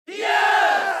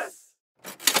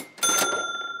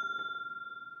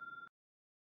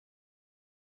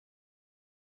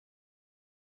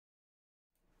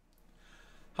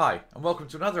Hi, and welcome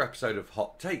to another episode of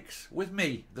Hot Takes with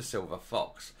me, the Silver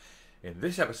Fox. In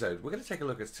this episode, we're going to take a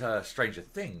look at Stranger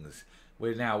Things.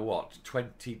 We're now,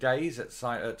 20 days at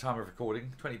time of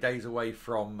recording, 20 days away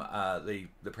from the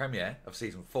premiere of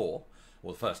Season 4,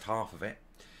 or the first half of it.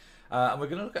 And we're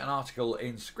going to look at an article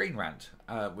in Screen Rant,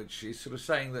 which is sort of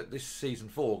saying that this Season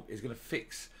 4 is going to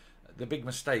fix the big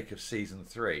mistake of Season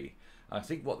 3. I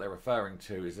think what they're referring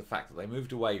to is the fact that they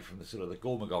moved away from the sort of the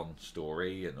Gormagon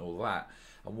story and all that,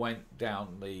 and went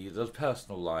down the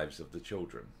personal lives of the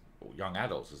children, or young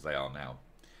adults as they are now.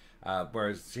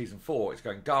 Whereas Season 4 is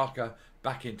going darker,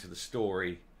 back into the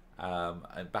story,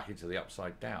 and back into the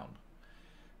upside down.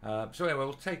 So anyway,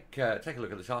 we'll take a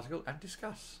look at this article and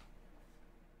discuss.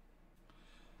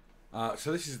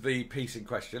 So this is the piece in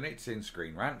question. It's in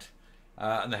Screen Rant.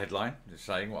 And the headline is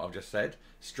saying what I've just said.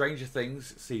 Stranger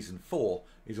Things Season 4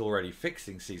 is already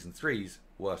fixing Season 3's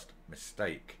worst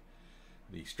mistake.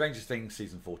 The Stranger Things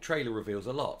Season 4 trailer reveals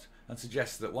a lot and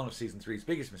suggests that one of Season 3's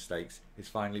biggest mistakes is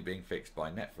finally being fixed by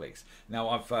Netflix. Now,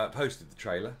 I've posted the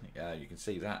trailer. You can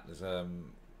see that. There's a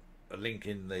link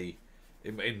in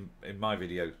my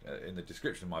video, in the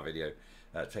description of my video,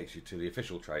 takes you to the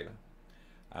official trailer.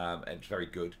 And it's very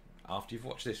good. After you've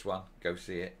watched this one, go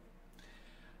see it.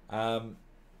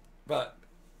 But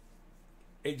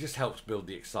it just helps build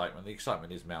the excitement. The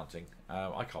excitement is mounting.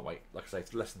 I can't wait. Like I say,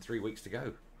 it's less than 3 weeks to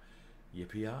go.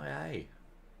 Yippee-yi-yi.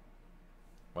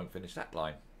 Won't finish that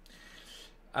line.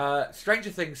 Stranger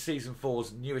Things Season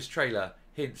 4's newest trailer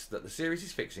hints that the series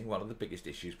is fixing one of the biggest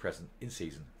issues present in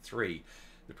Season 3.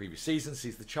 The previous season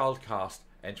sees the child cast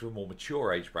enter a more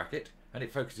mature age bracket, and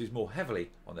it focuses more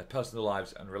heavily on their personal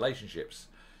lives and relationships.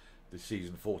 The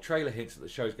Season 4 trailer hints that the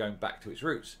show is going back to its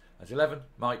roots, as Eleven,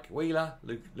 Mike Wheeler,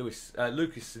 Lucas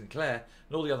Sinclair,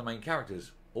 and all the other main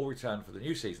characters all return for the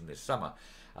new season this summer.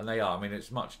 And they are. I mean,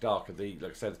 it's much darker.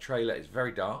 Like I said, the trailer is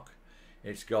very dark.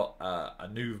 It's got a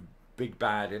new big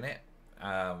bad in it.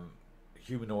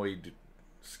 Humanoid,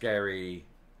 scary.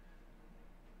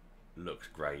 Looks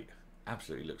great.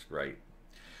 Absolutely looks great.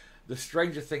 The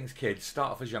Stranger Things kids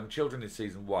start off as young children in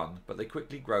Season 1, but they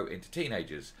quickly grow into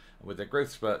teenagers, and with their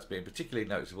growth spurts being particularly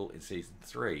noticeable in Season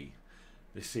 3.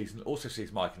 This season also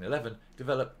sees Mike and Eleven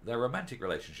develop their romantic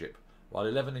relationship, while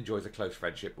Eleven enjoys a close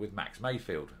friendship with Max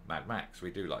Mayfield. Mad Max,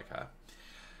 we do like her.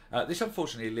 This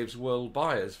unfortunately leaves Will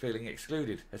Byers feeling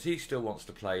excluded, as he still wants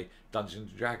to play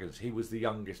Dungeons & Dragons. He was the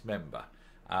youngest member,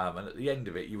 and at the end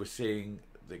of it you were seeing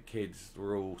the kids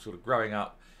were all sort of growing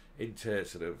up into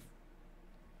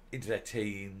their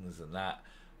teens and that,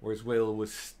 whereas Will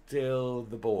was still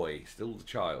the boy, still the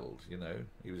child, you know.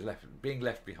 He was being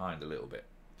left behind a little bit.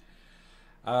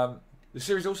 The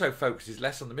series also focuses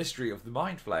less on the mystery of the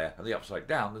Mind Flayer and the Upside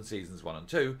Down than Seasons 1 and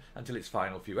 2 until its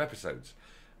final few episodes.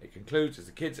 It concludes as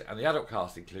the kids and the adult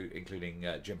cast, including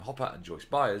Jim Hopper and Joyce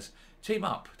Byers, team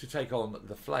up to take on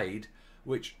the Flayed,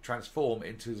 which transform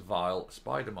into the vile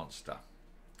spider monster.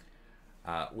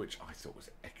 Which I thought was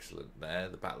excellent there,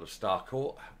 the Battle of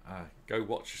Starcourt. Go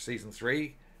watch Season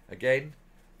 3 again.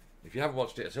 If you haven't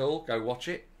watched it at all, go watch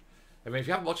it. I mean, if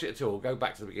you haven't watched it at all, go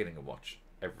back to the beginning and watch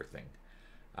everything.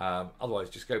 Otherwise,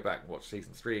 just go back and watch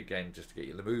Season 3 again just to get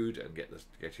you in the mood and get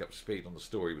you up to speed on the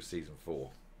story with Season 4.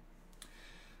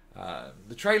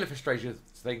 The trailer for Stranger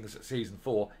Things Season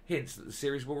 4 hints that the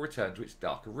series will return to its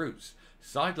darker roots,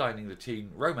 sidelining the teen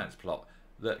romance plot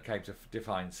that came to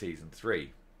define Season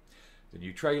 3. The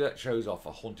new trailer shows off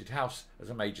a haunted house as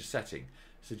a major setting,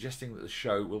 suggesting that the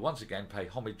show will once again pay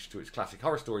homage to its classic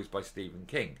horror stories by Stephen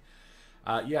King.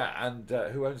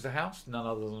 Who owns the house? None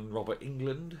other than Robert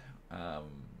Englund.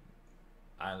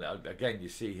 And again, you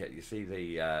see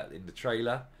the in the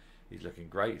trailer, he's looking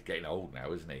great. He's getting old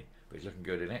now, isn't he? But he's looking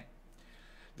good in it.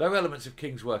 Though elements of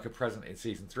King's work are present in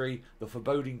Season 3, the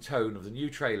foreboding tone of the new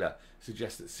trailer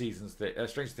suggests that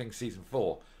Stranger Things Season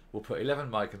 4 will put Eleven,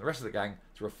 Mike and the rest of the gang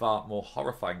through a far more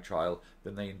horrifying trial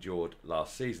than they endured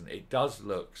last season. It does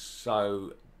look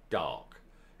so dark.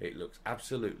 It looks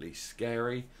absolutely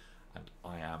scary, and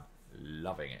I am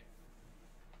loving it.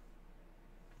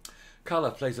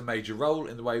 Colour plays a major role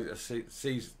in the way that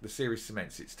the series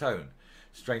cements its tone.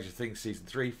 Stranger Things Season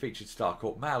 3 featured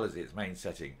Starcourt Mall as its main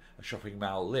setting, a shopping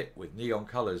mall lit with neon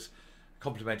colours,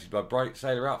 complemented by bright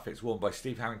sailor outfits worn by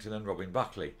Steve Harrington and Robin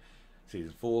Buckley.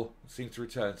 Season 4 seems to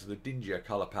return to the dingier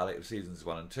colour palette of Seasons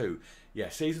 1 and 2. Yeah,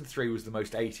 Season 3 was the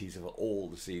most 80s of all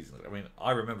the seasons. I mean,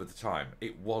 I remember the time.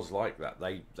 It was like that.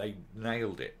 They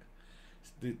nailed it.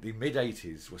 The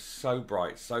mid-80s were so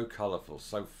bright, so colourful,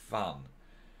 so fun.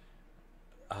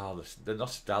 Oh, the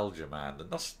nostalgia, man. The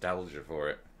nostalgia for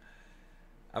it.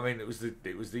 I mean, it was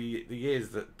the years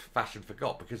that fashion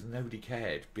forgot because nobody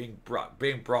cared. Being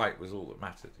bright was all that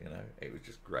mattered. You know, it was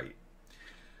just great.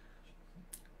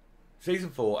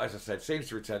 Season 4, as I said, seems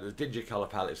to return to the dingy colour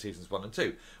palette of seasons 1 and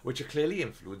 2, which are clearly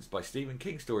influenced by Stephen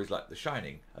King stories like The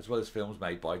Shining, as well as films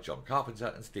made by John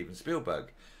Carpenter and Steven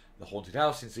Spielberg. The haunted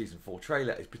house in season 4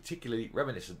 trailer is particularly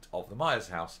reminiscent of the Myers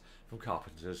house from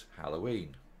Carpenter's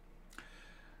Halloween.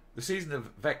 The season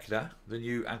of Vecna, the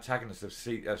new antagonist of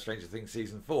Stranger Things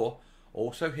season 4,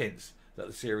 also hints that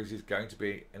the series is going to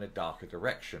be in a darker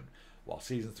direction. While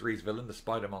season 3's villain, the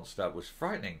Spider Monster, was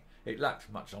frightening, it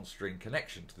lacked much on-screen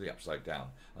connection to the Upside Down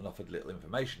and offered little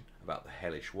information about the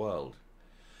hellish world.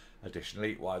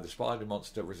 Additionally, while the Spider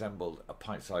Monster resembled a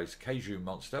pint-sized Kaiju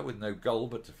monster with no goal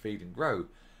but to feed and grow,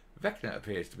 Vecna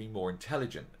appears to be more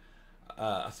intelligent,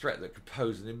 a threat that could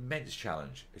pose an immense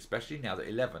challenge, especially now that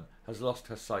Eleven has lost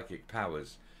her psychic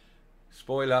powers.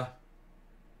 Spoiler,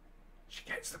 she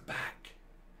gets them back.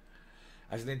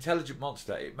 As an intelligent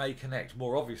monster, it may connect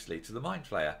more obviously to the Mind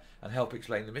Flayer and help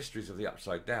explain the mysteries of the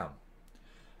Upside Down.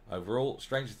 Overall,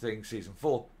 Stranger Things Season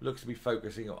 4 looks to be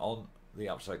focusing on the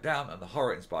Upside Down and the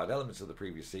horror-inspired elements of the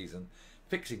previous season,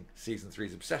 fixing Season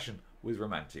 3's obsession with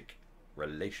romantic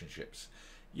relationships.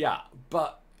 Yeah,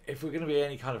 but if we're going to be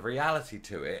any kind of reality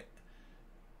to it,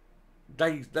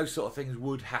 those sort of things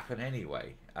would happen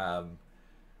anyway.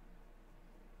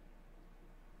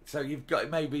 So you've got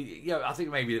maybe, you know, I think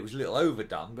maybe it was a little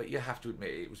overdone, but you have to admit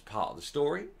it was part of the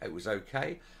story. It was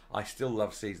okay. I still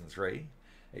love season 3.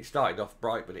 It started off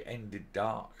bright, but it ended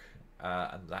dark,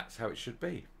 and that's how it should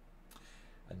be.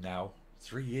 And now,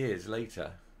 3 years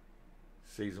later,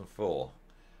 season 4,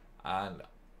 and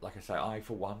like I say, I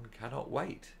for one cannot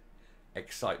wait.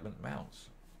 Excitement mounts,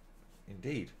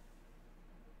 indeed.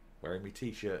 Wearing my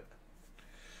t-shirt.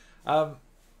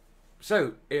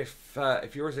 So, if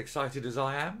you're as excited as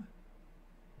I am,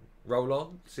 roll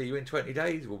on. See you in 20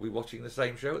 days. We'll be watching the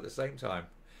same show at the same time.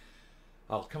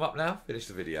 I'll come up now, finish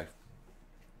the video.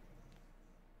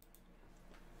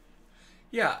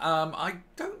 Yeah, I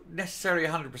don't necessarily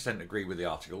 100% agree with the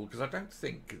article, because I don't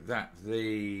think that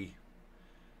the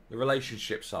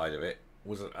relationship side of it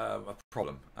was a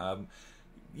problem.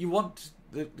 You want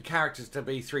the characters to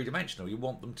be three-dimensional. You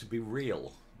want them to be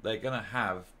real. They're going to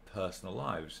have personal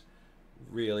lives,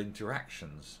 real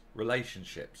interactions,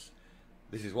 relationships.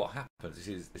 This is what happens.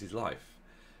 This is life.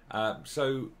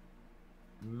 So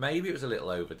maybe it was a little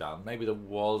overdone. Maybe there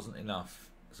wasn't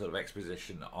enough sort of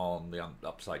exposition on the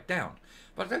Upside Down,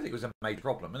 but I don't think it was a major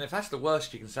problem. And if that's the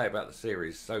worst you can say about the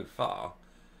series so far,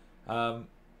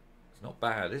 it's not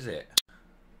bad, is it?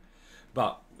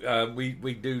 But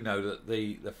we do know that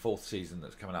the fourth season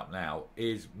that's coming up now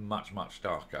is much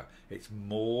darker. It's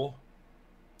more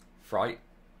fright,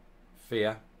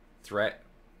 fear, threat.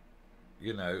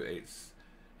 You know, it's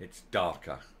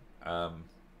darker.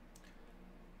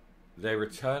 They're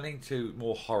returning to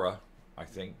more horror, I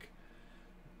think,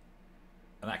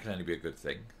 and that can only be a good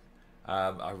thing.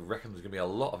 I reckon there's going to be a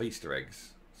lot of Easter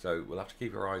eggs, so we'll have to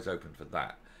keep our eyes open for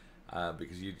that,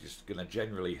 because you're just going to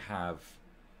generally have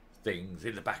things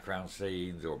in the background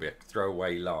scenes, or it'll be a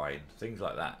throwaway line, things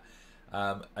like that,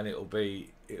 and it'll be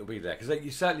there, because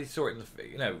you certainly saw it in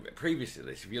the previous to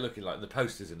this. If you're looking like the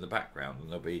posters in the background, and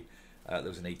there'll be there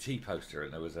was an ET poster,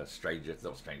 and there was a Stranger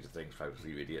Things poster,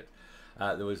 you idiot.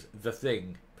 There was The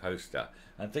Thing poster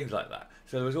and things like that.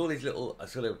 So there was all these little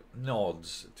sort of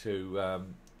nods to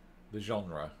the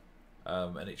genre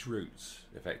and its roots,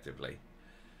 effectively,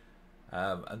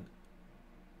 and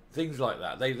things like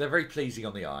that. They're very pleasing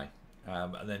on the eye,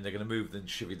 and then they're going to move and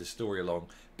chivvy the story along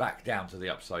back down to the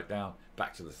Upside Down,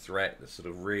 back to the threat, the sort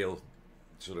of real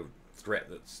sort of threat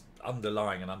that's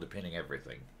underlying and underpinning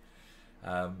everything.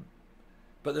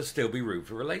 But there'll still be room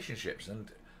for relationships,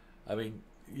 and I mean,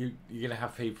 you're going to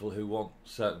have people who want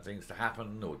certain things to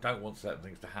happen or don't want certain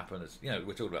things to happen. As you know,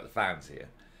 we're talking about the fans here,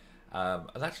 and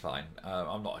that's fine.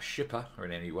 I'm not a shipper or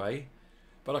in any way,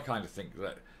 but I kind of think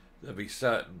that there'll be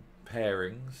certain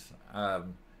pairings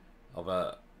of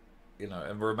a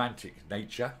romantic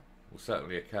nature will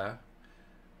certainly occur.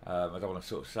 I don't want to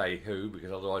sort of say who,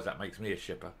 because otherwise that makes me a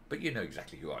shipper, but you know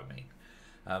exactly who I mean.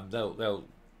 They'll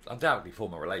undoubtedly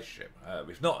form a relationship.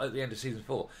 If not at the end of season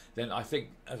 4, then I think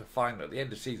as a final at the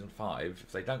end of season 5,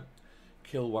 if they don't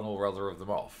kill one or other of them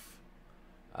off,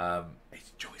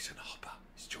 it's Joyce and Hopper.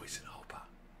 It's Joyce and Hopper.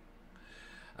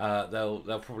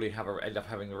 They'll probably end up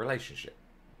having a relationship.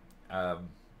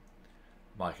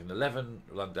 Mike and Eleven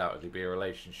will undoubtedly be a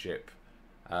relationship.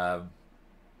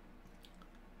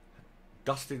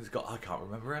 Dustin's got, I can't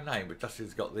remember her name, but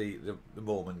Dustin's got the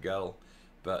Mormon girl.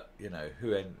 But you know,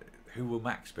 who will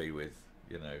Max be with?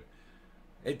 You know,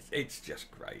 It's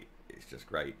just great. It's just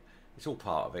great. It's all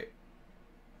part of it.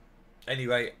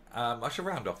 Anyway, I shall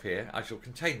round off here. I shall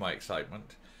contain my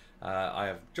excitement. I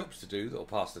have jobs to do that will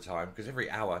pass the time because every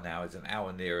hour now is an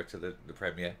hour nearer to the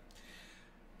premiere.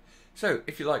 So,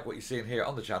 if you like what you see and hear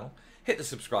on the channel, hit the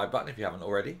subscribe button if you haven't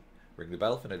already. Ring the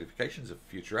bell for notifications of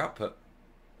future output.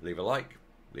 Leave a like,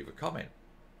 leave a comment.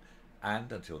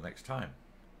 And until next time,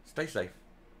 stay safe,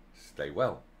 stay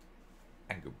well,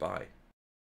 and goodbye.